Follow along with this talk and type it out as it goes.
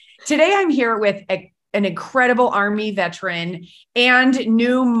Today I'm here with an incredible Army veteran and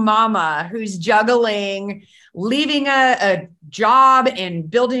new mama who's juggling, leaving a job and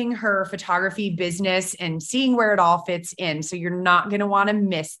building her photography business and seeing where it all fits in. So you're not going to want to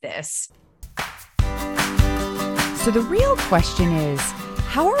miss this. So the real question is,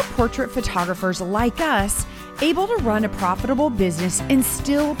 how are portrait photographers like us able to run a profitable business and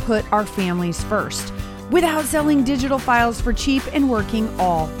still put our families first without selling digital files for cheap and working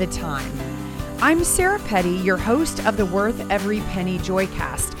all the time? I'm Sarah Petty, your host of the Worth Every Penny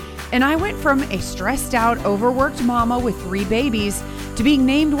Joycast, and I went from a stressed out, overworked mama with 3 babies to being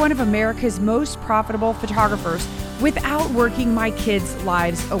named one of America's most profitable photographers without working my kids'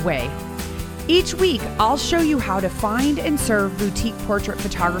 lives away. Each week, I'll show you how to find and serve boutique portrait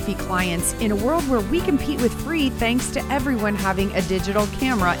photography clients in a world where we compete with free thanks to everyone having a digital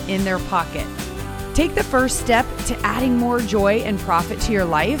camera in their pocket. Take the first step to adding more joy and profit to your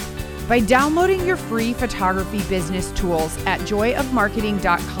life by downloading your free photography business tools at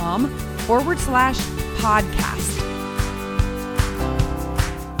joyofmarketing.com/podcast.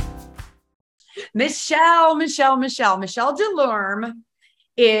 Michelle Delorme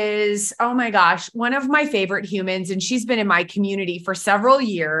is, oh my gosh, one of my favorite humans. And she's been in my community for several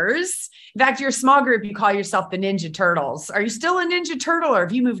years. In fact, your small group, you call yourself the Ninja Turtles. Are you still a Ninja Turtle or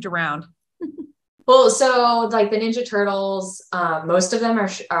have you moved around? Well, so like the Ninja Turtles, most of them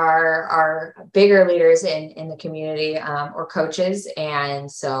are bigger leaders in the community or coaches. And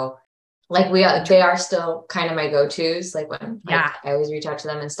so like they are still kind of my go-tos, like when I always reach out to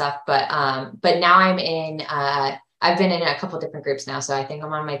them and stuff. But now I've been in a couple of different groups now. So I think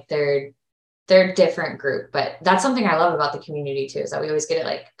I'm on my third different group, but that's something I love about the community too, is that we always get it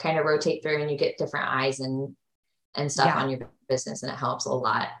like kind of rotate through and you get different eyes and stuff on your business, and it helps a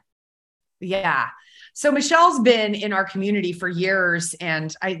lot. Yeah. So Michelle's been in our community for years,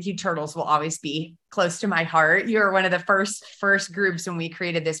 and you turtles will always be close to my heart. You're one of the first groups when we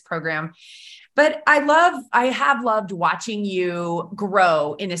created this program. But I have loved watching you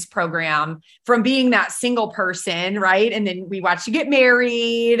grow in this program from being that single person, right? And then we watched you get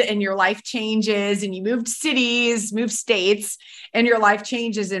married and your life changes and you moved cities, moved states, and your life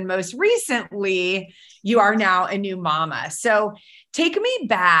changes. And most recently, you are now a new mama. So take me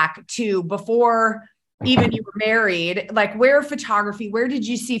back to before even you were married, like where did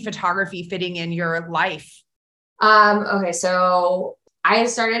you see photography fitting in your life? Okay. So I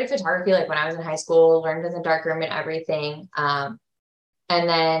started photography like when I was in high school, learned in the darkroom and everything. And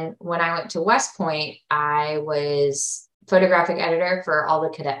then when I went to West Point, I was photographic editor for all the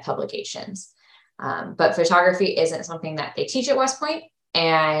cadet publications. But photography isn't something that they teach at West Point.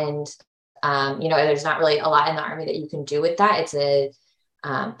 And, there's not really a lot in the Army that you can do with that.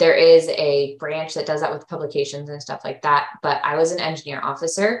 There is a branch that does that with publications and stuff like that. But I was an engineer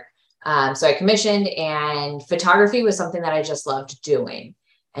officer. So I commissioned, and photography was something that I just loved doing.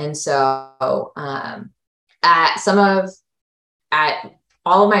 And so at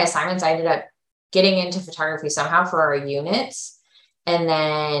all of my assignments, I ended up getting into photography somehow for our units. And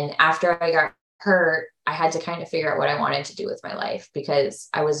then after I got hurt, I had to kind of figure out what I wanted to do with my life because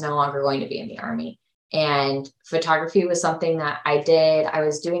I was no longer going to be in the Army. And photography was something that I did. I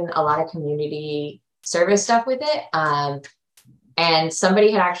was doing a lot of community service stuff with it. And somebody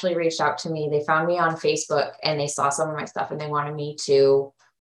had actually reached out to me. They found me on Facebook and they saw some of my stuff and they wanted me to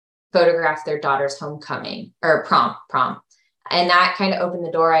photograph their daughter's homecoming or prom. And that kind of opened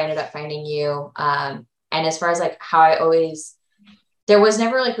the door. I ended up finding you. And as far as like there was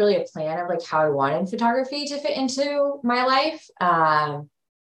never like really a plan of like how I wanted photography to fit into my life.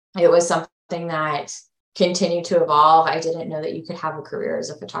 It was something that continued to evolve. I didn't know that you could have a career as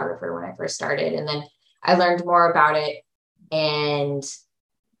a photographer when I first started. And then I learned more about it. And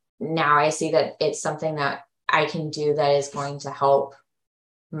now I see that it's something that I can do that is going to help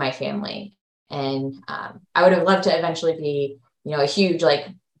my family. And I would have loved to eventually be, a huge, like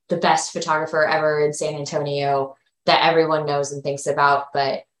the best photographer ever in San Antonio that everyone knows and thinks about.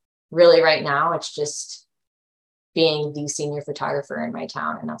 But really right now, it's just being the senior photographer in my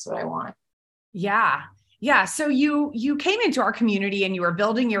town. And that's what I want. Yeah. Yeah. So you came into our community and you were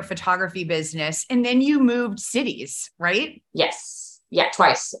building your photography business and then you moved cities, right? Yes. Yeah.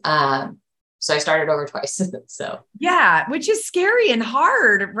 Twice. So I started over twice. So yeah, which is scary and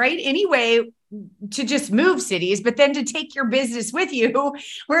hard, right? Anyway, to just move cities, but then to take your business with you,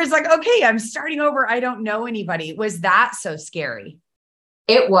 where it's like, okay, I'm starting over. I don't know anybody. Was that so scary?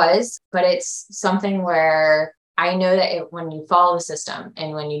 It was, but it's something where I know that when you follow the system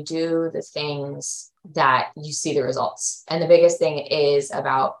and when you do the things that you see the results. And the biggest thing is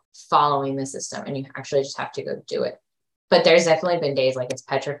about following the system, and you actually just have to go do it. but there's definitely been days like it's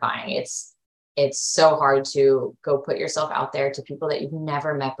petrifying. It's so hard to go put yourself out there to people that you've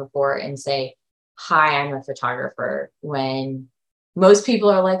never met before and say, hi, I'm a photographer, when most people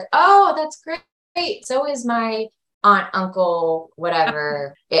are like, oh, that's great. So is my aunt, uncle,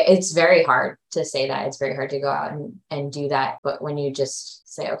 whatever. It's very hard to say that. It's very hard to go out and do that. But when you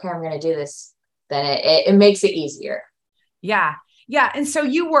just say, okay, I'm going to do this, then it makes it easier. Yeah. Yeah. And so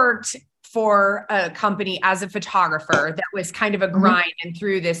you worked for a company as a photographer that was kind of a grind and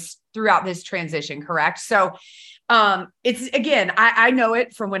throughout this transition, correct? So it's, again, I know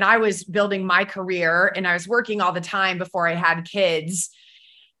it from when I was building my career and I was working all the time before I had kids.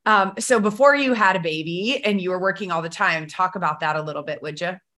 So before you had a baby and you were working all the time, talk about that a little bit, would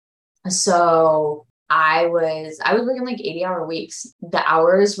you? So I was working like 80-hour weeks. The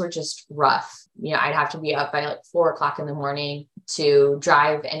hours were just rough. I'd have to be up by like 4:00 in the morning to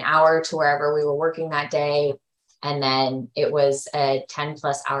drive an hour to wherever we were working that day. And then it was a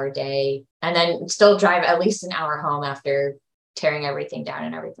 10+ hour day, and then still drive at least an hour home after tearing everything down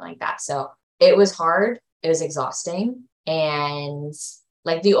and everything like that. So it was hard. It was exhausting. And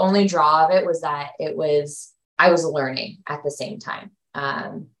like the only draw of it was that I was learning at the same time.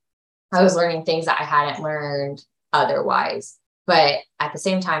 I was learning things that I hadn't learned otherwise. But at the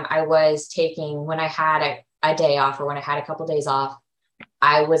same time, I was taking, when I had a day off or when I had a couple of days off,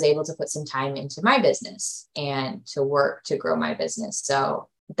 I was able to put some time into my business and to work to grow my business. So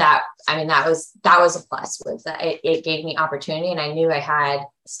that was a plus, with that. It gave me opportunity, and I knew I had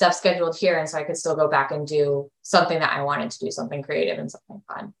stuff scheduled here. And so I could still go back and do something that I wanted to do, something creative and something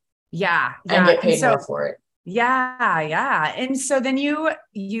fun. Yeah. And get paid more for it. Yeah. Yeah. And so then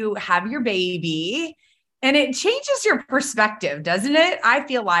you have your baby, and it changes your perspective, doesn't it? I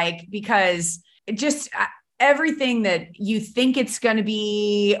feel like, because it just, everything that you think it's going to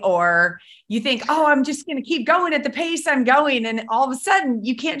be, or you think, oh, I'm just going to keep going at the pace I'm going. And all of a sudden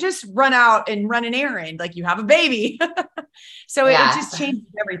you can't just run out and run an errand, like you have a baby. So it just changes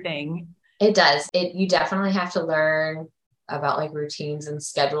everything. It does. You definitely have to learn about like routines and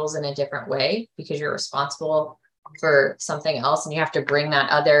schedules in a different way, because you're responsible for something else, and you have to bring that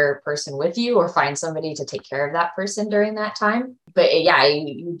other person with you or find somebody to take care of that person during that time. But yeah,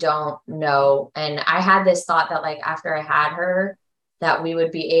 you don't know. And I had this thought that like after I had her, that we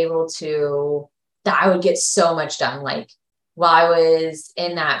would be able to, that I would get so much done. Like while I was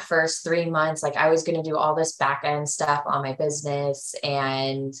in that first 3 months, like I was going to do all this back end stuff on my business,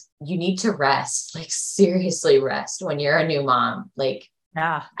 and you need to rest, like seriously rest when you're a new mom. Like,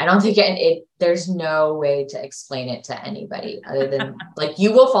 yeah, I don't think there's no way to explain it to anybody other than like,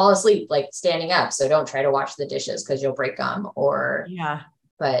 you will fall asleep, like standing up. So don't try to wash the dishes because you'll break them,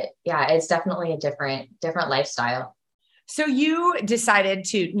 but yeah, it's definitely a different lifestyle. So you decided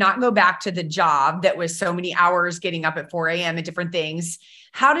to not go back to the job that was so many hours, getting up at 4 a.m. and different things.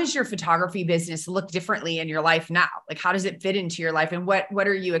 How does your photography business look differently in your life now? Like, how does it fit into your life? And what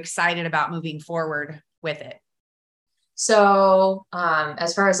are you excited about moving forward with it? So,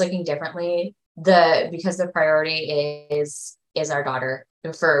 as far as looking differently, because the priority is our daughter,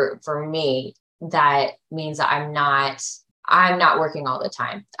 for me, that means that I'm not working all the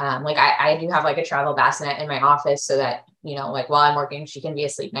time. Like I do have like a travel bassinet in my office so that, like while I'm working, she can be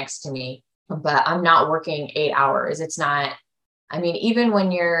asleep next to me, but I'm not working 8 hours. It's not, even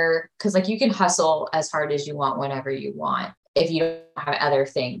when cause like you can hustle as hard as you want, whenever you want, if you don't have other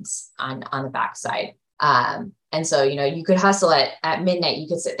things on the backside. And so, you could hustle at midnight, you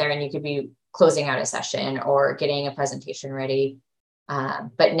could sit there and you could be closing out a session or getting a presentation ready.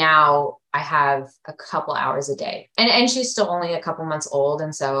 But now I have a couple hours a day, and she's still only a couple months old.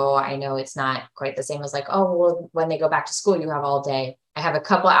 And so I know it's not quite the same as like, oh, well, when they go back to school, you have all day. I have a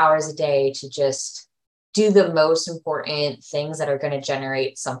couple hours a day to just do the most important things that are going to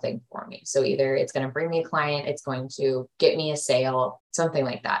generate something for me. So either it's going to bring me a client, it's going to get me a sale, something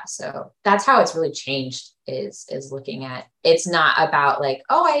like that. So that's how it's really changed, is looking at, it's not about like,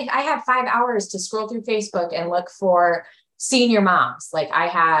 oh, I have 5 hours to scroll through Facebook and look for senior moms. Like I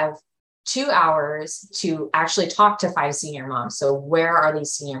have 2 hours to actually talk to 5 senior moms. So where are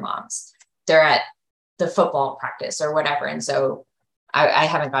these senior moms? They're at the football practice or whatever. And so I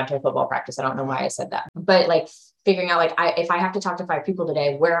haven't gone to a football practice. I don't know why I said that, but like figuring out like, if I have to talk to 5 people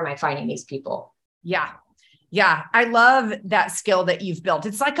today, where am I finding these people? Yeah. Yeah. I love that skill that you've built.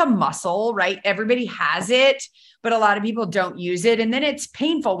 It's like a muscle, right? Everybody has it, but a lot of people don't use it. And then it's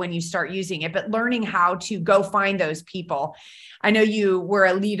painful when you start using it, but learning how to go find those people. I know you were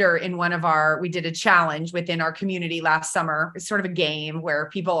a leader in we did a challenge within our community last summer. It's sort of a game where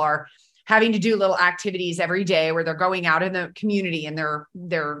people are having to do little activities every day where they're going out in the community and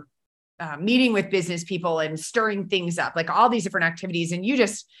they're meeting with business people and stirring things up, like all these different activities. And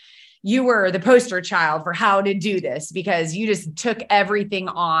you were the poster child for how to do this, because you just took everything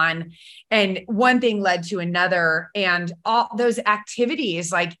on and one thing led to another. And all those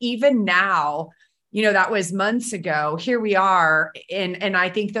activities, like even now, that was months ago, here we are. And I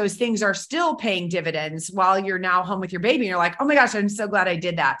think those things are still paying dividends while you're now home with your baby. And you're like, oh my gosh, I'm so glad I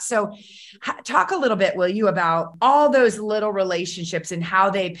did that. So talk a little bit, will you, about all those little relationships and how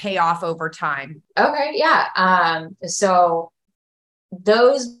they pay off over time? Okay. Yeah. So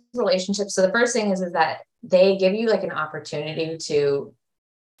those relationships. So the first thing is that they give you like an opportunity to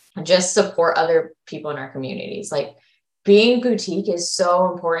just support other people in our communities. Like being boutique is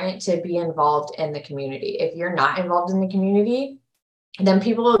so important to be involved in the community. If you're not involved in the community, then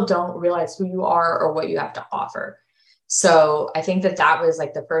people don't realize who you are or what you have to offer. So I think that was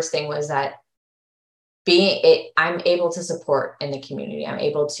like the first thing, was that I'm able to support in the community. I'm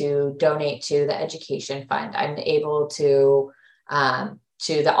able to donate to the education fund. I'm able to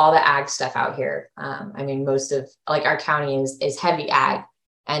all the ag stuff out here. I mean, most of like our county is heavy ag.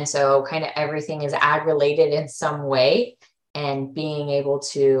 And so kind of everything is ag related in some way, and being able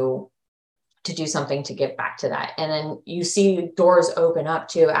to do something to give back to that. And then you see doors open up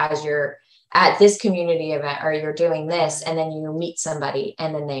too, as you're at this community event or you're doing this, and then you meet somebody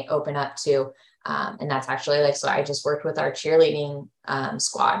and then they open up to, and that's actually like, so I just worked with our cheerleading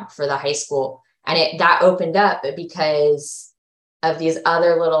squad for the high school, and that opened up because of these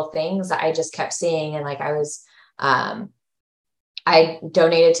other little things that I just kept seeing. And like I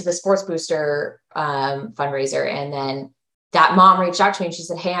donated to the Sports Booster fundraiser, and then that mom reached out to me and she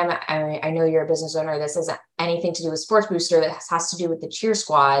said, hey, I know you're a business owner. This isn't anything to do with Sports Booster. That has to do with the cheer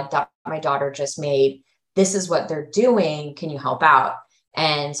squad that my daughter just made. This is what they're doing. Can you help out?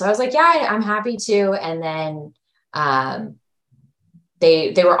 And so I was like, yeah, I'm happy to. And then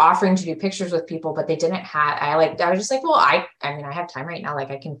they were offering to do pictures with people, but they didn't have, I was just like, well, I mean, I have time right now. Like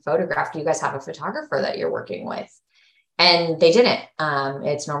I can photograph. Do you guys have a photographer that you're working with? And they didn't.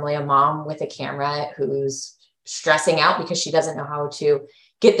 It's normally a mom with a camera who's stressing out because she doesn't know how to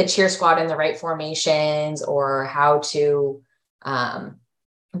get the cheer squad in the right formations or how to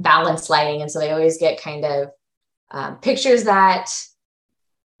balance lighting. And so they always get kind of pictures that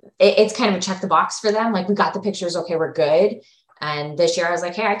it's kind of a check the box for them. Like we got the pictures. Okay, we're good. And this year I was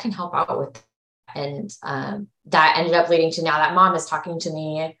like, hey, I can help out with that. And that ended up leading to now that mom is talking to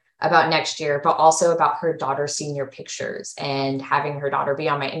me about next year, but also about her daughter's senior pictures and having her daughter be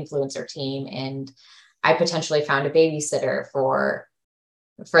on my influencer team. And I potentially found a babysitter for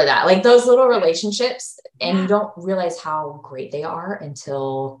that, like those little relationships. And you don't realize how great they are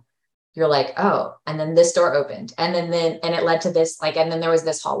until you're like, oh, and then this door opened and then it led to this, like, and then there was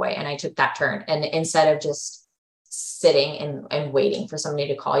this hallway and I took that turn. And instead of just sitting and waiting for somebody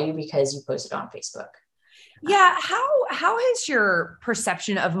to call you because you posted on Facebook. Yeah. How has your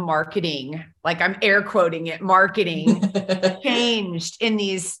perception of marketing, like I'm air quoting it, marketing changed in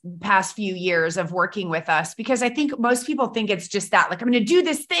these past few years of working with us? Because I think most people think it's just that, like, I'm going to do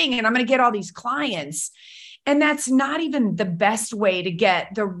this thing and I'm going to get all these clients. And that's not even the best way to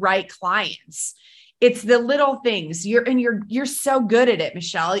get the right clients. It's the little things. You're so good at it,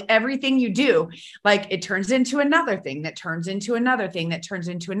 Michelle. Everything you do, like it turns into another thing that turns into another thing that turns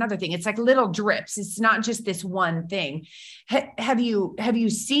into another thing. It's like little drips. It's not just this one thing. Have you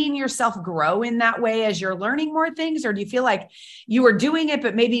seen yourself grow in that way as you're learning more things, or do you feel like you were doing it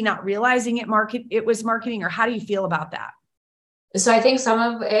but maybe not realizing it was marketing, or how do you feel about that? So I think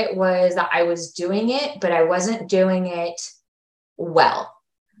some of it was that I was doing it, but I wasn't doing it well.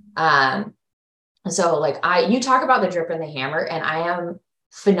 So like you talk about the drip and the hammer, and I am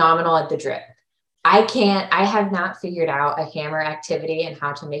phenomenal at the drip. I have not figured out a hammer activity and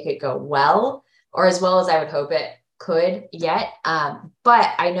how to make it go well, or as well as I would hope it could yet. But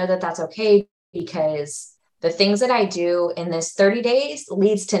I know that that's okay, because the things that I do in this 30 days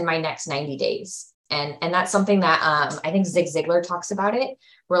leads to my next 90 days. And that's something that I think Zig Ziglar talks about it.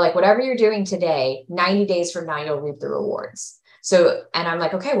 Where like, whatever you're doing today, 90 days from now, you'll reap the rewards. So, and I'm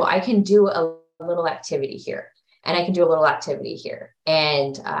like, okay, well, I can do a little activity here, and I can do a little activity here.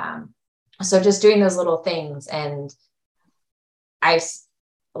 And so just doing those little things, and I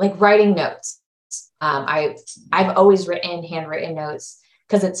like writing notes. I've always handwritten notes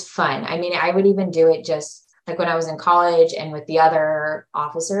because it's fun. I mean, I would even do it just like when I was in college and with the other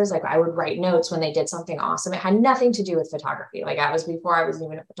officers, like I would write notes when they did something awesome. It had nothing to do with photography. Like that was before I was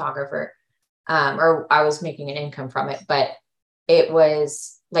even a photographer, or I was making an income from it, but it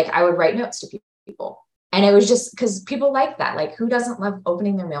was like, I would write notes to people. And it was just because people like that. Like who doesn't love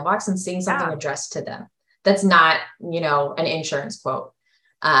opening their mailbox and seeing something addressed to them? That's not, an insurance quote.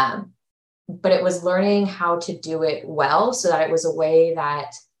 but it was learning how to do it well so that it was a way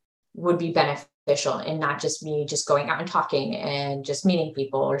that would be beneficial, and not just me just going out and talking and just meeting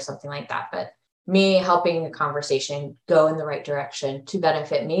people or something like that, but me helping the conversation go in the right direction to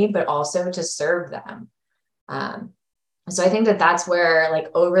benefit me, but also to serve them. So I think that that's where, like,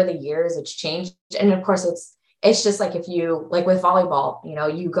 over the years it's changed. And of course it's just like, if you, like with volleyball, you know,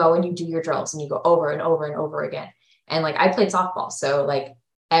 you go and you do your drills and you go over and over and over again. And like, I played softball. So like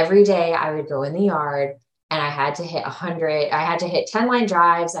every day I would go in the yard and I had to hit 100, I had to hit 10 line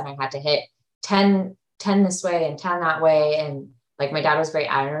drives, and I had to hit 10 this way and 10 that way. And like, my dad was very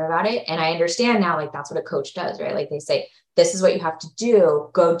adamant about it. And I understand now, like, that's what a coach does, right? Like, they say, this is what you have to do,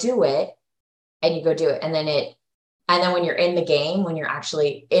 go do it. And you go do it. And then when you're in the game, when you're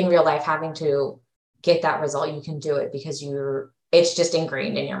actually in real life having to get that result, you can do it because it's just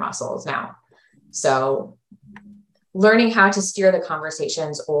ingrained in your muscles now. So learning how to steer the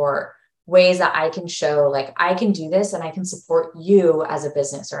conversations, or ways that I can show, like, I can do this and I can support you as a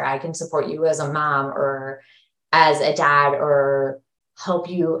business, or I can support you as a mom or as a dad, or help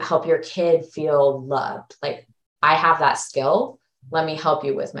your kid feel loved. Like, I have that skill. Let me help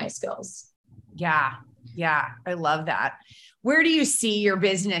you with my skills. Yeah. Yeah. I love that. Where do you see your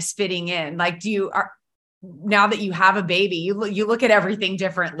business fitting in? Like, now that you have a baby, you look at everything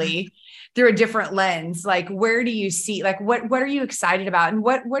differently through a different lens. Like, where do you see, like, what are you excited about? And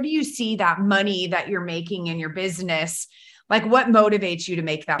what do you see that money that you're making in your business? Like, what motivates you to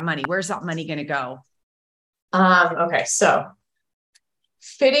make that money? Where's that money going to go? Okay. So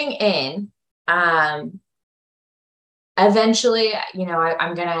fitting in, eventually, you know,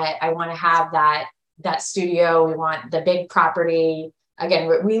 I want to have that studio. We want the big property.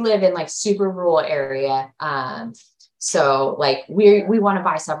 Again, we live in like super rural area. So like we want to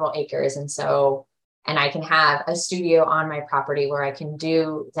buy several acres. And I can have a studio on my property where I can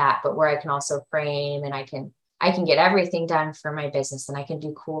do that, but where I can also frame, and I can get everything done for my business, and I can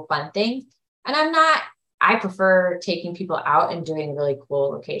do cool, fun things. And I prefer taking people out and doing really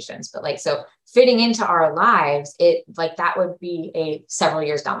cool locations, but like, so fitting into our lives, it like, that would be several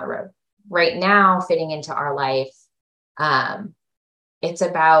years down the road. Right now, fitting into our life, it's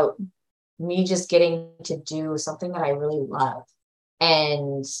about me just getting to do something that I really love,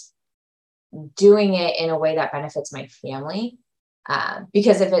 and doing it in a way that benefits my family.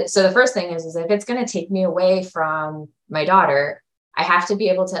 Because so the first thing is if it's going to take me away from my daughter, I have to be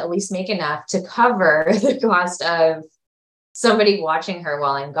able to at least make enough to cover the cost of somebody watching her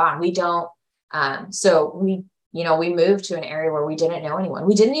while I'm gone. We don't, so we moved to an area where we didn't know anyone.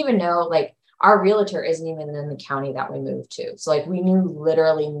 We didn't even know, like, our realtor isn't even in the county that we moved to. So like, we knew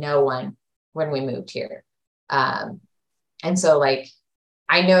literally no one when we moved here. And so like,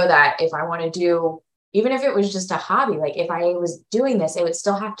 I know that if I want to do, even if it was just a hobby, like if I was doing this, it would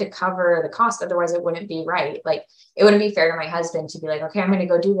still have to cover the cost. Otherwise it wouldn't be right. Like, it wouldn't be fair to my husband to be like, okay, I'm going to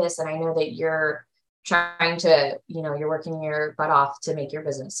go do this. And I know that you're trying to, you're working your butt off to make your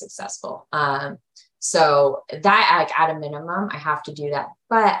business successful. So that, like, at a minimum, I have to do that,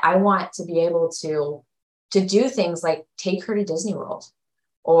 but I want to be able to do things like take her to Disney World,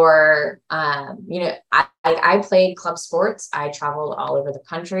 or, I played club sports. I traveled all over the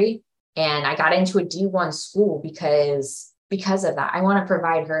country, and I got into a D1 school because of that. I want to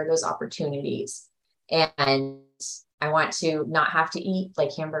provide her those opportunities, and I want to not have to eat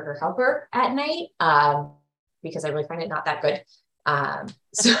like hamburger helper at night, because I really find it not that good.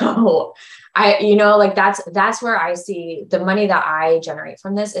 So that's where I see the money that I generate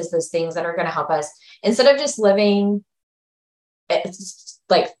from this, is those things that are going to help us, instead of just living,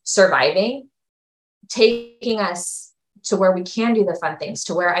 like surviving, taking us to where we can do the fun things,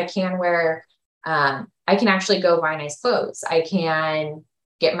 to where I can wear, I can actually go buy nice clothes. I can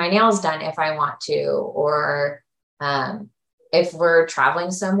get my nails done if I want to, or, if we're traveling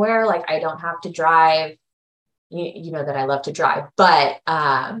somewhere, like, I don't have to drive, that I love to drive, but,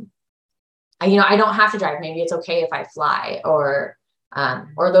 I don't have to drive. Maybe it's okay if I fly, or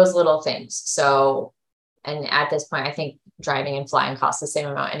those little things. So, and at this point, I think driving and flying costs the same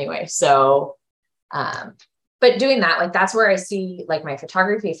amount anyway. So, but doing that, like, that's where I see like my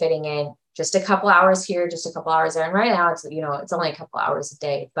photography fitting in, just a couple hours here, just a couple hours there. And right now it's, it's only a couple hours a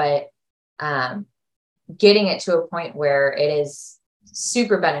day, but, getting it to a point where it is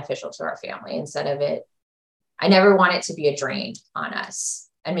super beneficial to our family, instead of it. I never want it to be a drain on us.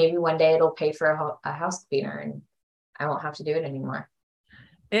 And maybe one day it'll pay for a house cleaner, and I won't have to do it anymore.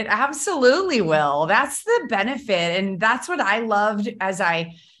 It absolutely will. That's the benefit. And that's what I loved as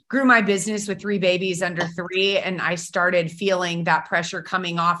I grew my business with 3 babies under 3. And I started feeling that pressure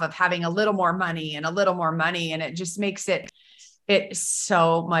coming off of having a little more money and a little more money. And it just makes it It's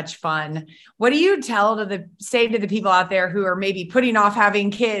so much fun. What do you say to the people out there who are maybe putting off having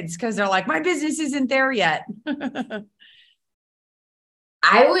kids because they're like, my business isn't there yet?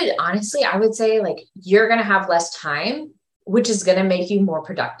 I would say like, you're going to have less time, which is going to make you more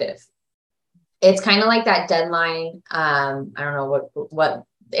productive. It's kind of like that deadline. I don't know what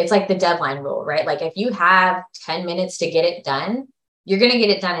it's like, the deadline rule, right? Like if you have 10 minutes to get it done, you're going to get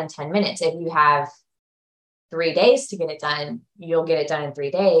it done in 10 minutes. If you have 3 days to get it done, you'll get it done in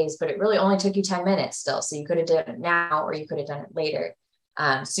 3 days, but it really only took you 10 minutes still. So you could have done it now, or you could have done it later.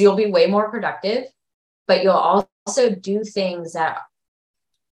 So you'll be way more productive, but you'll also do things that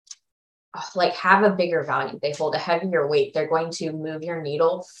like have a bigger value. They hold a heavier weight. They're going to move your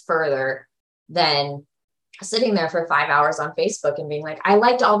needle further than sitting there for 5 hours on Facebook and being like, I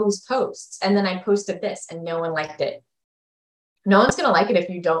liked all these posts, and then I posted this and no one liked it. No one's going to like it if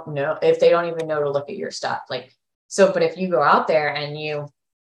they don't even know to look at your stuff. Like, so, but if you go out there and you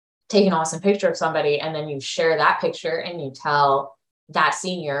take an awesome picture of somebody, and then you share that picture and you tell that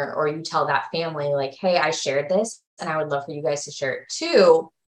senior, or you tell that family, like, hey, I shared this and I would love for you guys to share it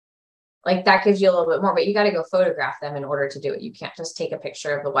too. Like that gives you a little bit more, but you got to go photograph them in order to do it. You can't just take a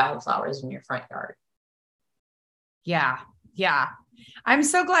picture of the wildflowers in your front yard. Yeah. Yeah. I'm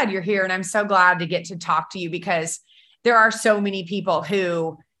so glad you're here, and I'm so glad to get to talk to you, because there are so many people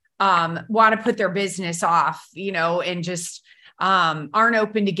who want to put their business off, and just aren't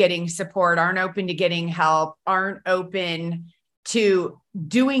open to getting support, aren't open to getting help, aren't open to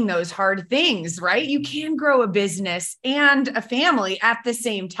doing those hard things, right? You can grow a business and a family at the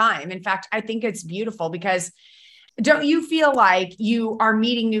same time. In fact, I think it's beautiful, because don't you feel like you are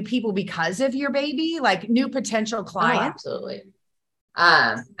meeting new people because of your baby, like new potential clients? Oh, absolutely.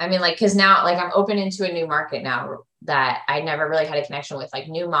 I mean, like, cause now like I'm open into a new market now that I never really had a connection with, like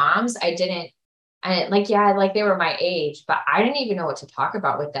new moms. Like they were my age, but I didn't even know what to talk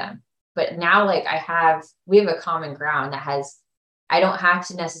about with them. But now like we have a common ground I don't have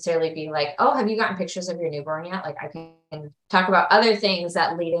to necessarily be like, oh, have you gotten pictures of your newborn yet? Like I can talk about other things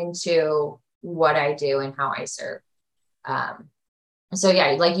that lead into what I do and how I serve. So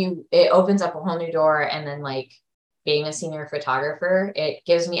yeah, like it opens up a whole new door. And then like being a senior photographer, it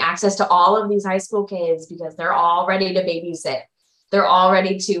gives me access to all of these high school kids, because they're all ready to babysit. They're all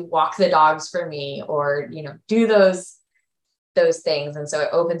ready to walk the dogs for me, or, do those things. And so it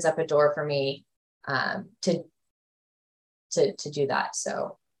opens up a door for me, to do that.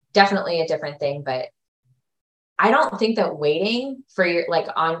 So definitely a different thing, but I don't think that waiting for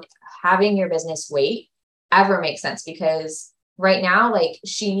on having your business wait ever makes sense, because right now, like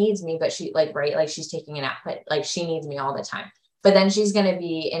she needs me, but she's taking an nap, but like she needs me all the time. But then she's going to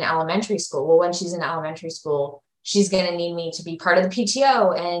be in elementary school. Well, when she's in elementary school, she's going to need me to be part of the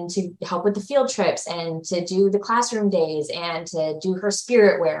PTO and to help with the field trips and to do the classroom days and to do her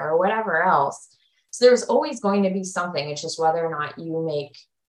spirit wear or whatever else. So there's always going to be something. It's just whether or not you make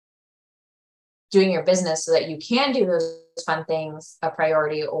doing your business so that you can do those fun things a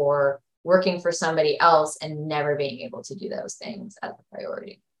priority, or working for somebody else and never being able to do those things as a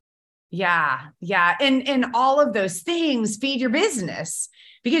priority. Yeah. Yeah. And all of those things feed your business,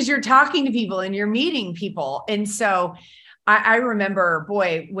 because you're talking to people and you're meeting people. And so I remember,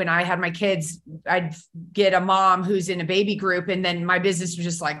 boy, when I had my kids, I'd get a mom who's in a baby group, and then my business would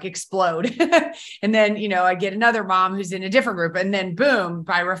just like explode. And then, I get another mom who's in a different group, and then boom,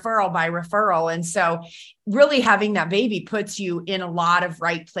 by referral. And so really having that baby puts you in a lot of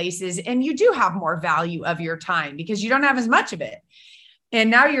right places, and you do have more value of your time because you don't have as much of it. And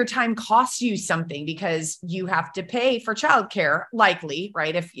now your time costs you something, because you have to pay for childcare, likely,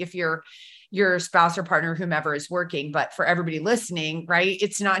 right? If your spouse or partner, whomever is working. But for everybody listening, right,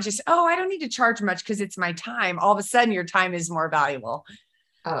 it's not just, oh, I don't need to charge much because it's my time. All of a sudden your time is more valuable.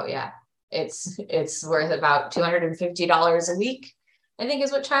 Oh yeah. It's worth about $250 a week, I think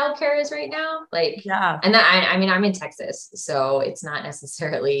is what childcare is right now. Like, yeah. And I mean, I'm in Texas, so it's not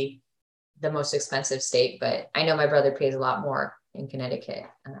necessarily the most expensive state, but I know my brother pays a lot more in Connecticut.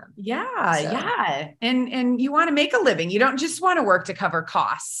 Yeah. And you want to make a living. You don't just want to work to cover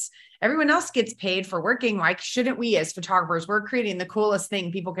costs. Everyone else gets paid for working. Why shouldn't we as photographers? We're creating the coolest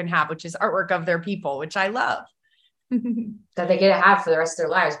thing people can have, which is artwork of their people, which I love. That they get to have for the rest of their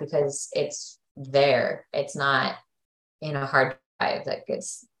lives, because it's there. It's not in a hard drive that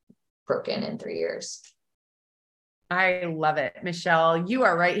gets broken in 3 years. I love it. Michelle, you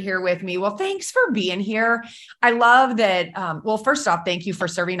are right here with me. Well, thanks for being here. I love that. Well, first off, thank you for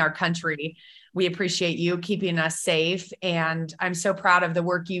serving our country. We appreciate you keeping us safe. And I'm so proud of the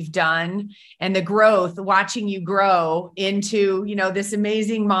work you've done and the growth, watching you grow into, this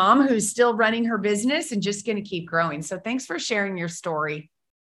amazing mom who's still running her business and just going to keep growing. So thanks for sharing your story.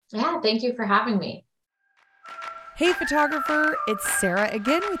 Yeah, thank you for having me. Hey photographer, it's Sarah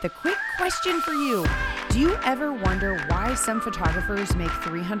again with a quick question for you. Do you ever wonder why some photographers make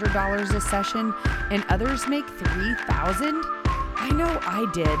 $300 a session and others make $3,000? I know I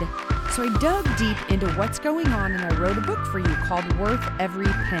did. So I dug deep into what's going on and I wrote a book for you called Worth Every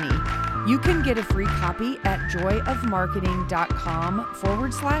Penny. You can get a free copy at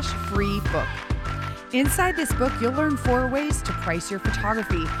joyofmarketing.com/free book. Inside this book, you'll learn 4 ways to price your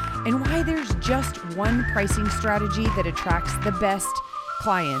photography and why there's just one pricing strategy that attracts the best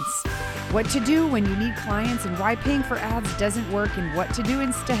clients. What to do when you need clients and why paying for ads doesn't work and what to do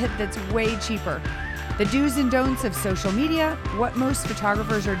instead that's way cheaper. The do's and don'ts of social media, what most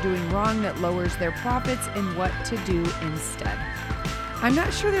photographers are doing wrong that lowers their profits, and what to do instead. I'm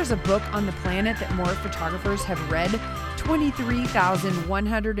not sure there's a book on the planet that more photographers have read.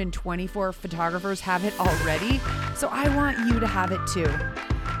 23,124 photographers have it already, so I want you to have it too.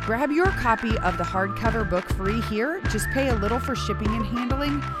 Grab your copy of the hardcover book free here. Just pay a little for shipping and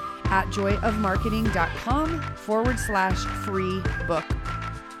handling at joyofmarketing.com/free book.